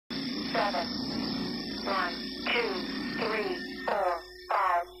7. 1, 2, 3, 4,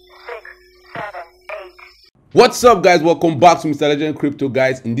 5, 6, 7, 8. What's up, guys? Welcome back to Mr. Legend Crypto,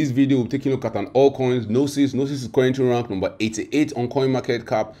 guys. In this video, we're taking a look at an altcoin, Gnosis. Gnosis is currently ranked number 88 on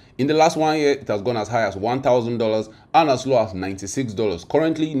CoinMarketCap. In the last 1 year, it has gone as high as $1,000 and as low as $96.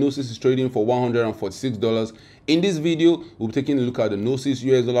 Currently, Gnosis is trading for $146. In this video, we'll be taking a look at the Gnosis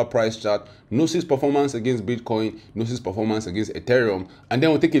US dollar price chart, Gnosis performance against Bitcoin, Gnosis performance against Ethereum, and then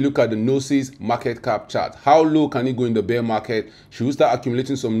we'll take a look at the Gnosis market cap chart. How low can it go in the bear market? Should we start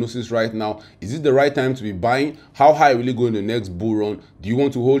accumulating some Gnosis right now? Is it the right time to be buying? How high will it go in the next bull run? Do you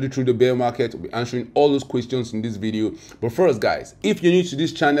want to hold it through the bear market? We'll be answering all those questions in this video. But first, guys, if you're new to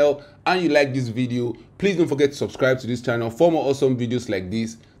this channel and you like this video, please don't forget to subscribe to this channel for more awesome videos like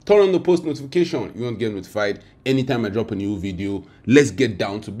this. Turn on the post notification. You won't get notified anytime I drop a new video. Let's get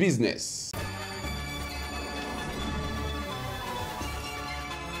down to business.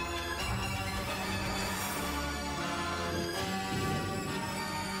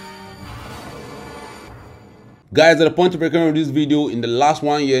 Guys, at the point of recording of this video, in the last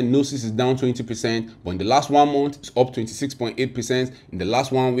 1 year, Gnosis is down 20%, but in the last 1 month, it's up 26.8%. In the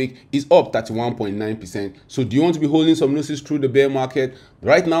last 1 week, it's up 31.9%. So do you want to be holding some Gnosis through the bear market?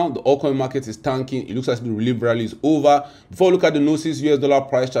 Right now, the altcoin market is tanking. It looks like the relief rally is over. Before we look at the Gnosis US dollar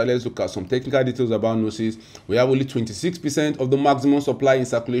price chart, let's look at some technical details about Gnosis. We have only 26% of the maximum supply in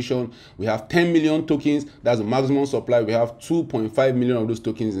circulation. We have 10 million tokens. That's the maximum supply. We have 2.5 million of those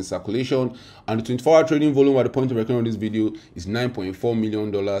tokens in circulation. And the 24-hour trading volume at the point of recording of this video is $9.4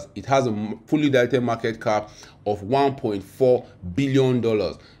 million. It has a fully diluted market cap of $1.4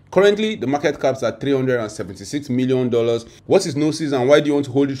 billion. Currently, the market caps are $376 million. What is Gnosis and why do you want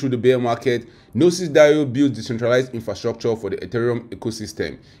to hold it through the bear market? GnosisDAO builds decentralized infrastructure for the Ethereum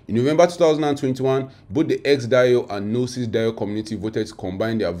ecosystem. In November 2021, both the xDAO and GnosisDAO community voted to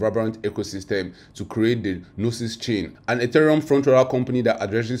combine their vibrant ecosystem to create the Gnosis Chain, an Ethereum front-runner company that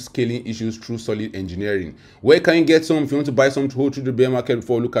addresses scaling issues through solid engineering. Where can you get some? If you want to buy some to hold through the bear market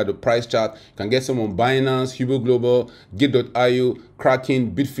before we look at the price chart, you can get some on Binance, Hugo Global, Gate.io,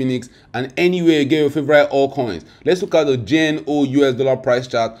 Kraken, Bitfinex, and anywhere you get your favorite altcoins. Let's look at the GNO US dollar price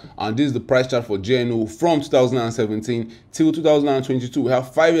chart, and this is the price chart for GNO from 2017 till 2022. We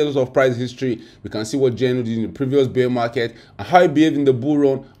have 5 years of price history. We can see what GNO did in the previous bear market and how it behaved in the bull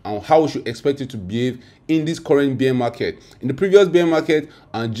run and how we should expect it to behave in this current bear market. In the previous bear market,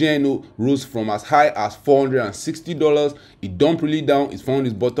 and GNO rose from as high as $460. It dumped really down. It found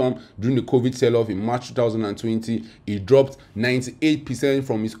its bottom during the COVID sell-off in March 2020. It dropped 98%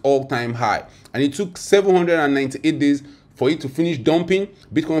 from its all-time high, and it took 798 days for it to finish dumping.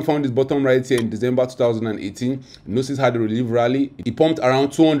 Bitcoin found its bottom right here in December 2018. Gnosis had a relief rally. It pumped around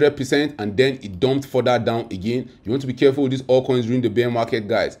 200% and then it dumped further down again. You want to be careful with these altcoins during the bear market,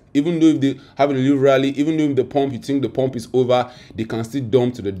 guys. Even though if they have a relief rally, even though if the pump, you think the pump is over, they can still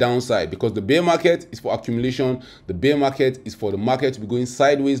dump to the downside, because the bear market is for accumulation. The bear market is for the market to be going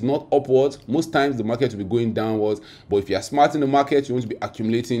sideways, not upwards. Most times the market will be going downwards, but if you are smart in the market, you want to be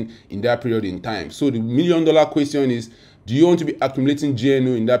accumulating in that period in time. So the $1,000,000 question is, do you want to be accumulating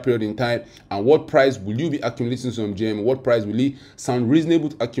GNO in that period in time? And what price will you be accumulating some GNO? What price will it sound reasonable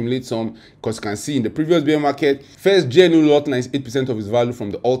to accumulate some? Because you can see in the previous bear market, first GNO lost 98% of its value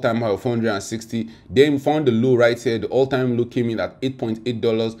from the all-time high of 460. Then we found the low right here. The all-time low came in at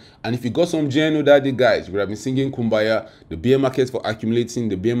 $8.8. And if you got some GNO that day, guys, you would have been singing Kumbaya. The bear market for accumulating.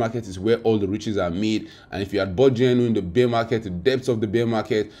 The bear market is where all the riches are made. And if you had bought GNO in the bear market, the depths of the bear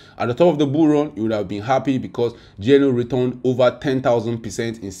market, at the top of the bull run, you would have been happy because GNO returned over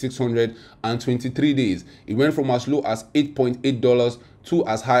 10,000% in 623 days. It went from as low as $8.8 to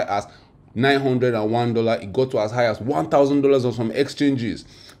as high as $901. It got to as high as $1,000 on some exchanges.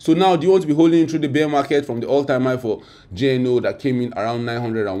 So now, do you want to be holding through the bear market from the all-time high for GNO that came in around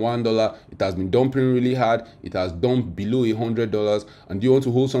 $901? It has been dumping really hard. It has dumped below $100. And do you want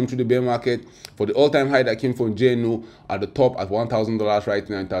to hold some through the bear market for the all-time high that came from GNO at the top at $1,000 right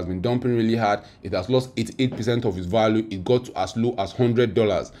now? It has been dumping really hard. It has lost 88% of its value. It got to as low as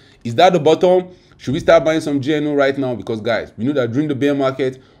 $100. Is that the bottom? Should we start buying some GNO right now? Because, guys, we know that during the bear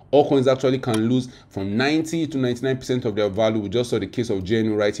market, altcoins actually can lose from 90 to 99% of their value. We just saw the case of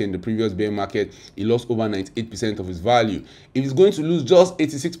GNO right here in the previous bear market. It lost over 98% of its value. If it's going to lose just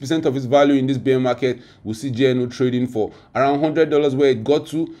 86% of its value in this bear market, we'll see GNO trading for around $100 where it got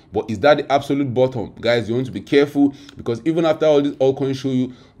to. But is that the absolute bottom? Guys, you want to be careful, because even after all these altcoins show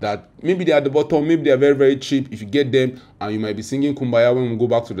you that maybe they are at the bottom, maybe they are very, very cheap. If you get them and you might be singing kumbaya when we go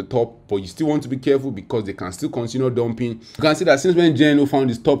back to the top, but you still want to be careful because they can still continue dumping. You can see that since when GNO found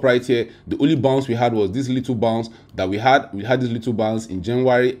this top right here, the only bounce we had was this little bounce that we had this little bounce in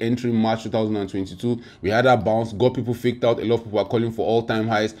January entering March 2022. We had that bounce, got people faked out. A lot of people are calling for all-time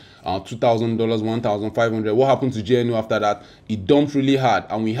highs, $2,000, $1,500. What happened to GNO after that? It dumped really hard,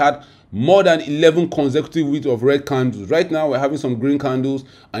 and we had more than 11 consecutive weeks of red candles. Right now we're having some green candles,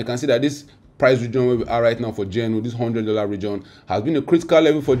 and you can see that this price region where we are right now for GNO, this $100 region, has been a critical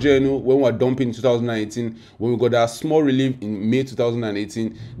level for GNO when we were dumping in 2019. When we got that small relief in May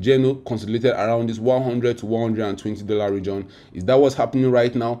 2018, GNO consolidated around this $100 to $120 region. Is that what's happening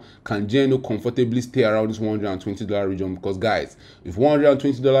right now? Can GNO comfortably stay around this $120 region? Because guys, if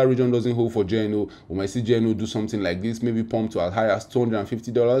 $120 region doesn't hold for GNO, we might see GNO do something like this, maybe pump to as high as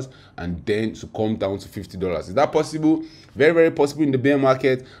 $250 and then to come down to $50. Is that possible? Very, very possible in the bear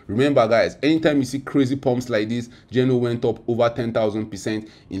market. Remember guys, anytime you see crazy pumps like this, GNO went up over 10,000%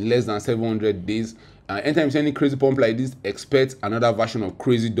 in less than 700 days. Anytime you see any crazy pump like this, expect another version of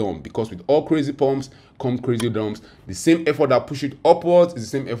crazy dump, because with all crazy pumps come crazy dumps. The same effort that push it upwards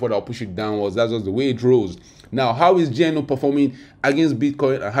is the same effort that will push it downwards. That's just the way it rolls. Now, how is GNO performing against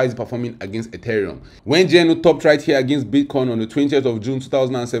Bitcoin, and how is it performing against Ethereum? When GNO topped right here against Bitcoin on the 20th of June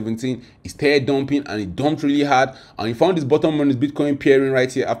 2017, it started dumping, and it dumped really hard, and it found this bottom on this Bitcoin pairing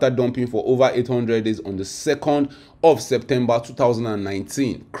right here after dumping for over 800 days on the 2nd of September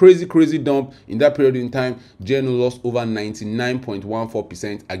 2019. Crazy dump. In that period in time, GNO lost over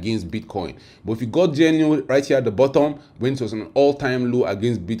 99.14% against Bitcoin. But if you got GNO right here at the bottom when it was an all-time low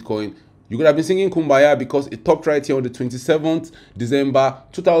against Bitcoin, you could have been singing kumbaya, because it topped right here on the 27th December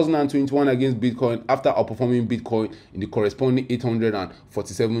 2021 against Bitcoin after outperforming Bitcoin in the corresponding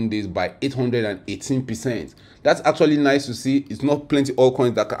 847 days by 818%. That's actually nice to see. It's not plenty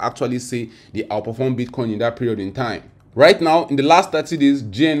altcoins that can actually say they outperform Bitcoin in that period in time. Right now, in the last 30 days,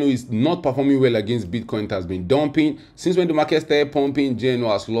 GNO is not performing well against Bitcoin. It has been dumping. Since when the market started pumping, GNO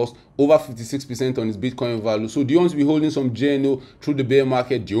has lost over 56% on its Bitcoin value. So do you want to be holding some GNO through the bear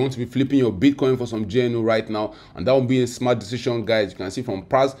market? Do you want to be flipping your Bitcoin for some GNO right now? And that would be a smart decision, guys. You can see from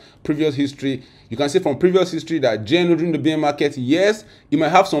previous history. You can see from previous history that GNO during the bear market, yes, it might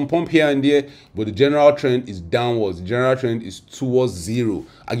have some pump here and there, but the general trend is downwards. The general trend is towards zero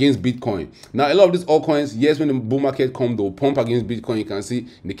against Bitcoin. Now, a lot of these altcoins, yes, when the bull market comes, they'll pump against Bitcoin. You can see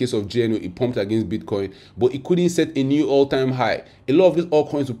in the case of GNO, it pumped against Bitcoin, but it couldn't set a new all-time high. A lot of these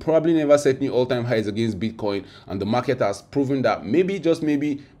altcoins will probably never set new all-time highs against Bitcoin, and the market has proven that maybe, just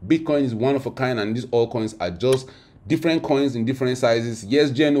maybe, Bitcoin is one of a kind, and these altcoins are just different coins in different sizes.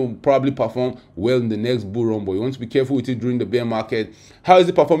 Yes, GNO will probably perform well in the next bull run, but you want to be careful with it during the bear market. How is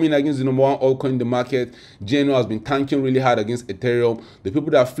it performing against the number one altcoin in the market? GNO has been tanking really hard against Ethereum. The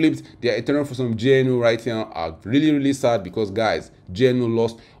people that flipped their Ethereum for some GNO right here are really sad, because guys, GNO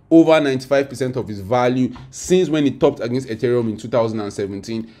lost over 95% of its value since when it topped against Ethereum in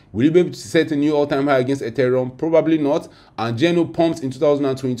 2017. Will you be able to set a new all-time high against Ethereum? Probably not. And GNO pumped in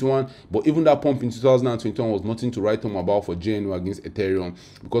 2021, but even that pump in 2021 was nothing to write home about for GNO against Ethereum,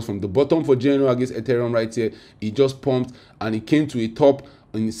 because from the bottom for GNO against Ethereum right here, it just pumped and it came to a top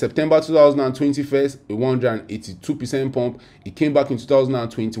in September 2021, a 182% pump. It came back in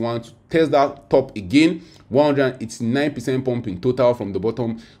 2021 to test that top again, 189% pump in total from the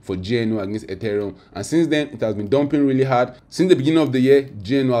bottom for GNO against Ethereum. And since then, it has been dumping really hard. Since the beginning of the year,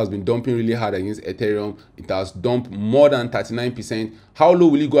 GNO has been dumping really hard against Ethereum. It has dumped more than 39%. How low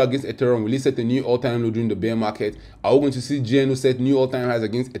will it go against Ethereum? Will it set a new all-time low during the bear market? Are we going to see GNO set new all-time highs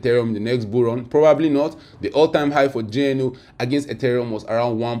against Ethereum in the next bull run? Probably not. The all-time high for GNO against Ethereum was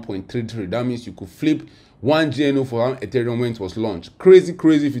around 1.33. That means you could flip one GNO for one Ethereum when it was launched. Crazy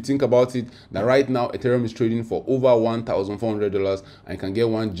if you think about it, that right now Ethereum is trading for over $1,400 and you can get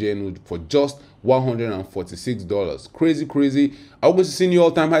one GNO for just $146. Crazy. Are we going to see new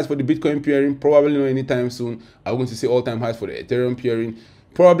all-time highs for the Bitcoin pairing? Probably not anytime soon. Are we going to see all-time highs for the Ethereum pairing?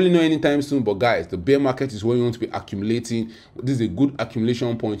 Probably not anytime soon. But guys, the bear market is where you want to be accumulating. This is a good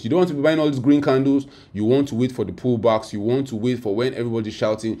accumulation point. You don't want to be buying all these green candles. You want to wait for the pullbacks. You want to wait for when everybody's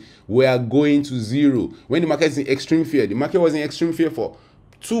shouting, we are going to zero. When the market is in extreme fear. The market was in extreme fear for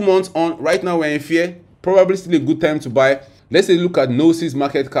 2 months on. Right now we're in fear. Probably still a good time to buy. Let's say look at Gnosis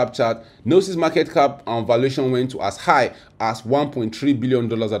market cap chart. Gnosis market cap valuation went to as high as $1.3 billion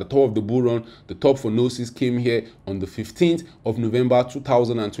at the top of the bull run. The top for Gnosis came here on the 15th of November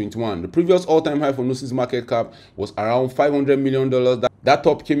 2021. The previous all-time high for Gnosis market cap was around $500 million. That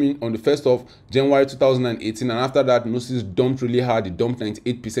top came in on the 1st of January 2018, and after that, Gnosis dumped really hard. It dumped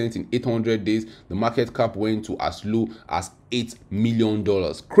 98% in 800 days. The market cap went to as low as $8 million.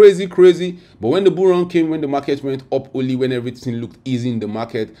 Crazy. But when the bull run came, when the market went up only when everything looked easy in the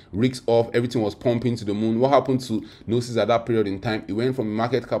market, risks off, everything was pumping to the moon, what happened to Gnosis at that period in time? It went from a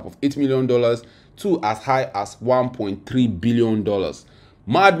market cap of $8 million to as high as $1.3 billion.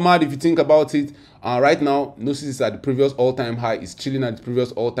 Mad if you think about it. Right now, Gnosis is at the previous all-time high. It's chilling at the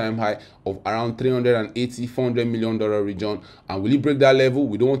previous all-time high of around $400 million region. And will it break that level?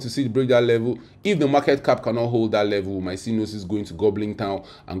 We don't want to see it break that level. If the market cap cannot hold that level, we might see Gnosis going to gobbling town.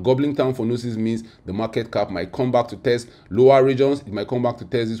 And gobbling town for Gnosis means the market cap might come back to test lower regions. It might come back to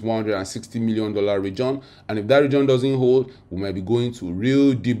test this $160 million region. And if that region doesn't hold, we might be going to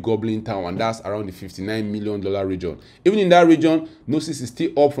real deep gobbling town, and that's around the $59 million region. Even in that region, Gnosis is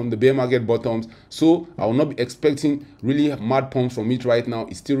still up from the bear market bottoms. So I will not be expecting really mad pumps from it right now.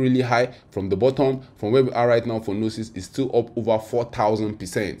 It's still really high from the bottom. From where we are right now for Gnosis, it's still up over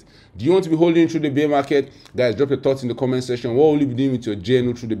 4,000%. Do you want to be holding through the bear market? Guys, drop your thoughts in the comment section. What will you be doing with your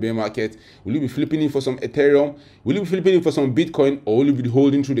GNO through the bear market? Will you be flipping in for some Ethereum? Will you be flipping in for some Bitcoin? Or will you be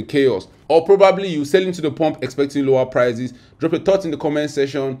holding through the chaos? Or probably you sell into the pump expecting lower prices? Drop your thoughts in the comment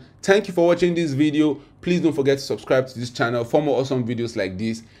section. Thank you for watching this video. Please don't forget to subscribe to this channel for more awesome videos like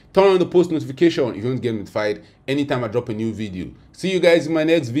this. Turn on the post notification if you want to get notified anytime I drop a new video. See you guys in my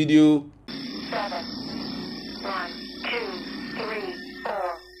next video.